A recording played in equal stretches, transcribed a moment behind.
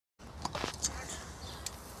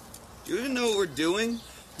Do you even know what we're doing?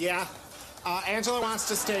 Yeah. Angela wants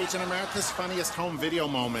to stage an America's Funniest Home Video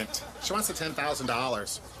moment. She wants the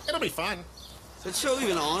 $10,000. It'll be fun. Is that show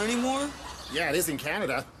even on anymore? Yeah, it is in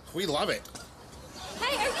Canada. We love it.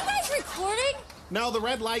 Hey, are you guys recording? No, the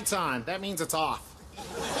red light's on. That means it's off.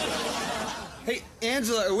 Hey,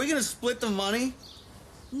 Angela, are we gonna split the money?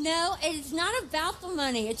 No, it's not about the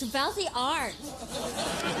money. It's about the art.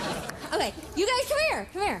 Okay, you guys come here.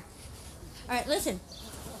 Come here. All right, listen.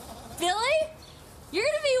 Billy, you're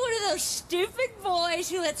going to be one of those stupid boys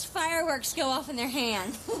who lets fireworks go off in their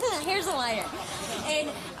hand. Here's a lighter. And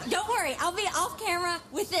don't worry, I'll be off camera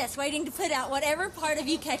with this, waiting to put out whatever part of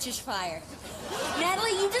you catches fire.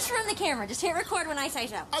 Natalie, you just run the camera. Just hit record when I say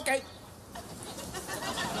so. Okay.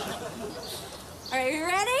 All right, you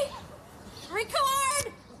ready?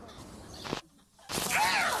 Record!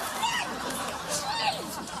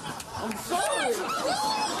 I'm sorry.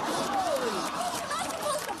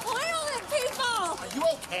 Are you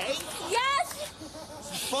okay? Yes!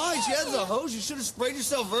 She's fine. She has a hose. You should have sprayed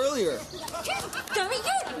yourself earlier. Dummy,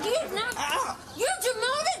 you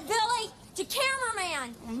demoted Billy to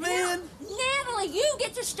cameraman. Man. Natalie, you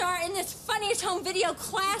get to star in this Funniest Home Video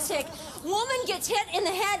classic. Woman gets hit in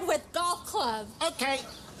the head with golf club. Okay.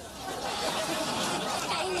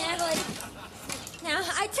 Hey, Natalie. Now,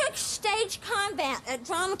 I took stage combat at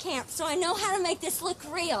drama camp, so I know how to make this look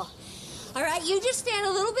real. All right, you just stand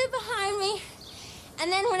a little bit behind me, and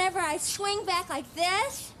then whenever I swing back like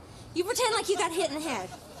this, you pretend like you got hit in the head.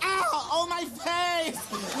 Ow! Oh, my face!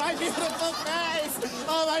 My beautiful face!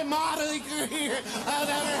 Oh, my modeling career! I'll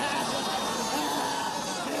never have...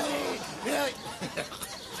 Really?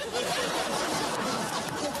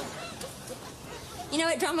 You know,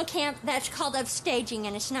 at drama camp, that's called upstaging,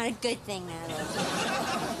 and it's not a good thing, Natalie.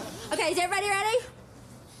 Okay, is everybody ready?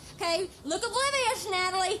 Okay, look oblivious,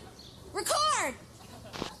 Natalie. Record!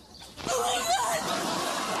 Oh, my God!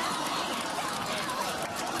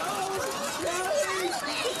 Natalie,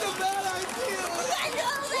 it's a bad idea. I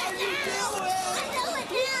know that now! I know it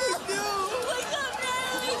now! Wake up,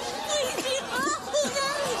 Natalie! Please be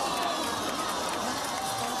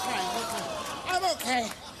I'm okay.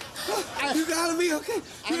 You gotta be okay.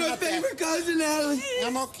 You're my favorite cousin, Natalie.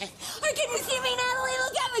 I'm okay. Or can you see me, Natalie?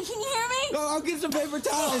 Look at me. Can you hear me? No, I'll get some paper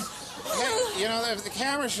towels. Hey, you know, the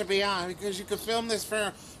camera should be on because you could film this for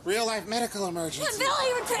a real-life medical emergency.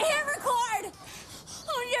 Billy, hit record!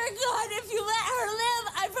 Oh, dear God, if you let her live,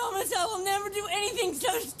 I promise I will never do anything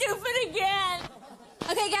so stupid again.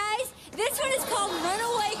 Okay, guys, this one is called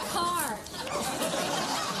Runaway Car.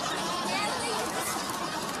 Natalie,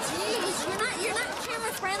 geez, you're not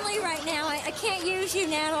camera-friendly right now. I can't use you,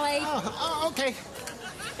 Natalie. Oh, okay.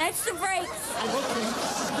 That's the brakes. I'm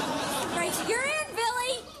okay. Brakes. You're in,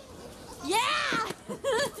 Billy. Yeah!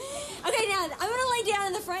 Okay, now, I'm going to lay down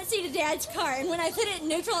in the front seat of Dad's car, and when I put it in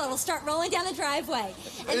neutral, it'll start rolling down the driveway.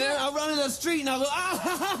 And then I'll run in the street, and I'll go,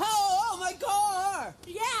 oh, my car!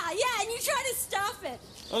 Yeah, and you try to stop it.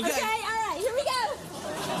 Okay. All